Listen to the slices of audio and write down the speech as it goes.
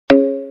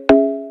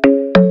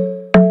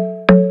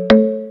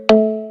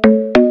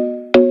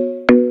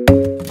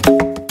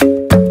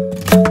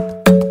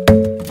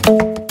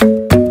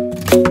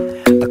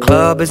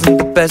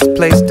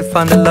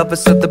find a lover,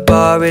 so the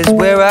bar is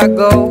where I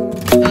go.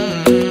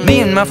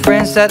 Me and my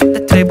friends at the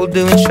table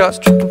doing shots,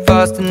 tripping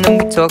fast, and then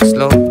we talk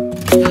slow.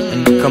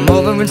 And you come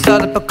over and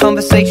start up a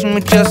conversation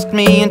with just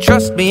me, and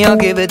trust me, I'll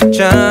give it a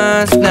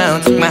chance. Now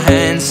take my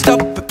hand,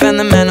 stop it, and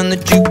the man on the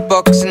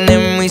jukebox, and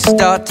then we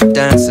start to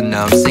dance. And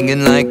now I'm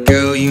singing like,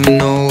 girl, you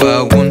know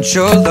I want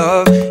your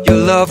love. Your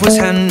love was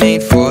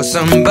handmade for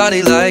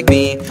somebody like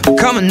me.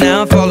 Come on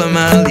now, follow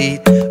my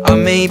lead. I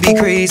may be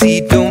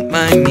crazy, don't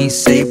mind me.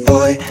 Say,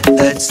 boy,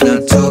 let's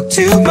not talk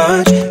too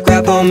much.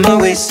 Grab on my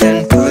waist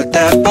and put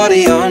that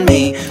body on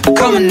me.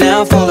 Come on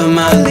now, follow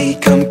my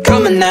lead. Come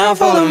on now,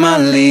 follow my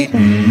lead.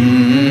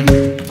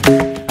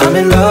 I'm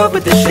in love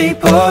with the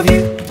shape of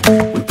you.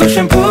 We push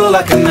and pull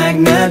like a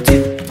magnet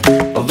do.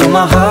 Although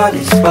my heart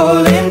is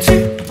falling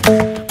too,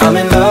 I'm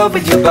in love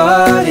with your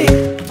body.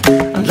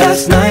 And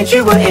last night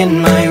you were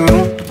in my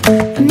room,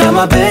 and now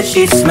my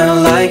bedsheets smell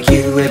like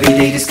you. Every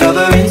day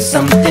discovering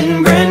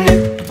something brand new.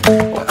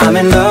 Well, I'm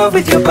in love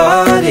with your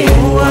body.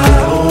 Oh,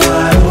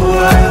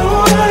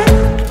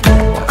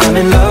 I'm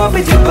in love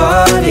with your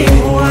body.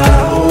 Oh,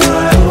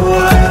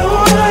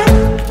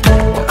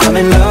 I'm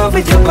in love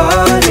with your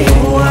body.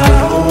 Oh,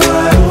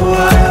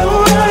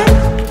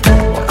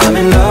 I'm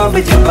in love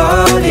with your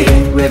body.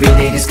 Every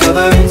day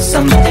discovering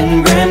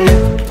something brand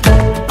new.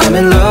 I'm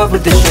in love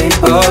with the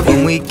shape of you.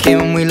 When we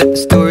came, we let the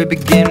story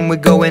begin. We're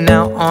going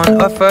out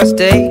on our first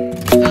date.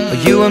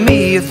 You and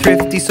me are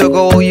thrifty, so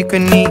go all you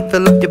can eat.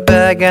 Fill up your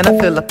bag and I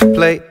fill up the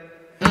plate.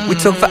 We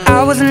talk for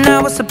hours and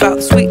hours about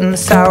the sweet and the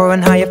sour,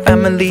 and how your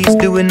family's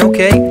doing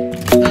okay.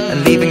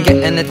 And leaving,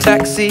 getting a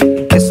taxi,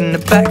 kissing the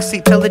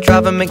backseat, tell the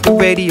driver make the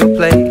radio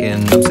play.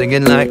 And I'm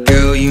singing like,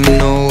 girl, you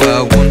know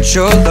I want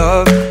your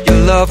love. Your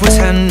love was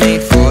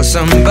handmade for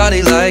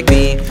somebody like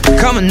me.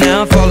 Come on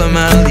now, follow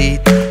my lead.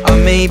 I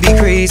may be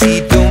crazy,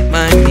 don't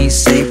mind me.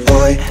 Say,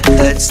 boy,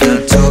 let's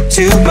not talk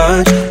too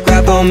much.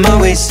 Grab on my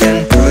waist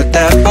and put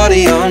that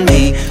body on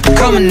me.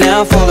 Come on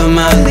now, follow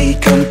my lead.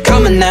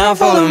 Come on now,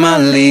 follow my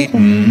lead.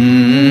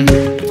 I'm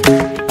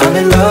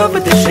in love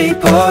with the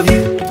shape of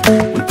you.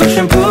 We push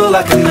and pull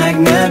like a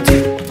magnet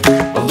do.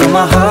 Although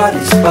my heart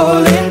is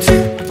falling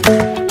too,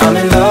 I'm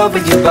in love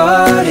with your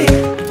body.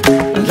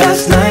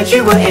 Last night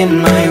you were in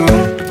my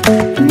room,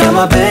 and now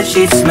my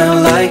bedsheets smell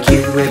like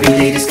you. Every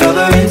day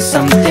discovering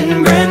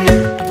something brand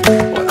new.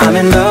 Well, I'm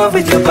in love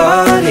with your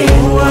body.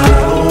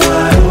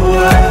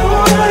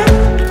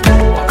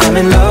 I'm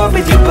in love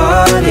with your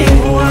body.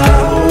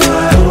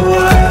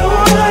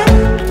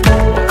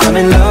 I'm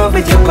in love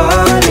with your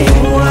body.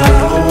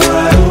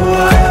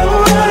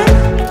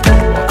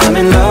 I'm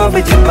in love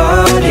with your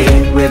body.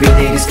 Every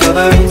day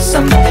discovering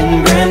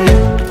something brand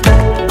new.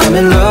 I'm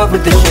in love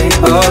with the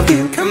shape of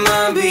you. Come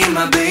on, be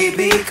my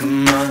baby,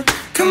 come on.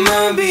 Come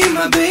on, be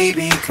my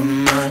baby,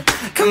 come on.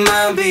 Come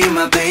on, be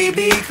my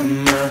baby,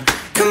 come on.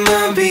 Come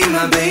on, be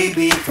my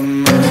baby,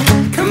 come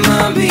on. Come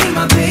on, be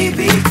my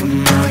baby,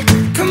 come on.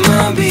 Come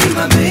on, be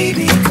my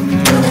baby, come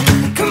on.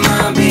 Come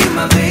on, be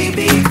my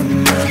baby,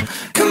 come on.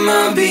 Come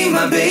on, be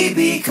my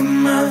baby,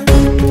 come on.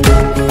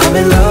 I'm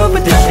in love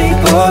with the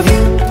shape of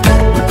you.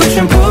 We push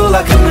and pull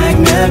like a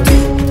magnet do.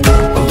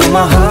 Although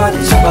my heart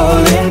is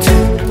falling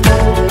too,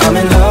 I'm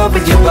in love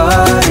with your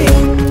body.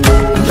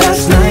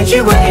 Last night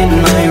you were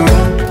in my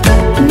room,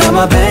 and now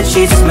my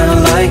bedsheets smell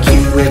like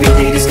you. Every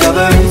day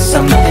discovering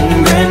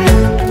something brand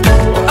new.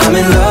 I'm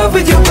in love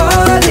with your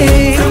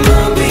body. Come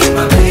on, be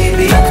my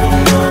baby,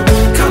 come on.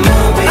 Come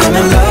on, be I'm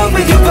in love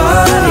with your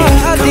body.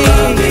 Come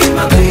on, be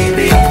my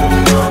baby,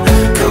 come on.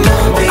 Come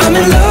on, be I'm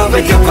in love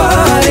with your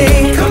body.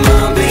 Come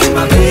on, be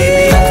my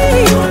baby,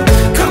 come on.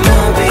 Come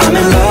on, be I'm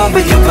in love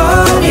with your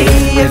body.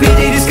 Every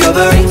day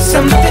discovering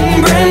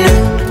something brand new.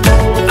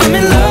 I'm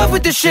in love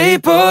with the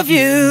shape of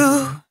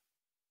you.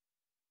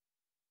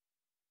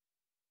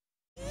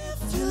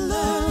 If you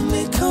love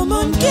me, come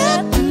on,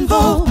 get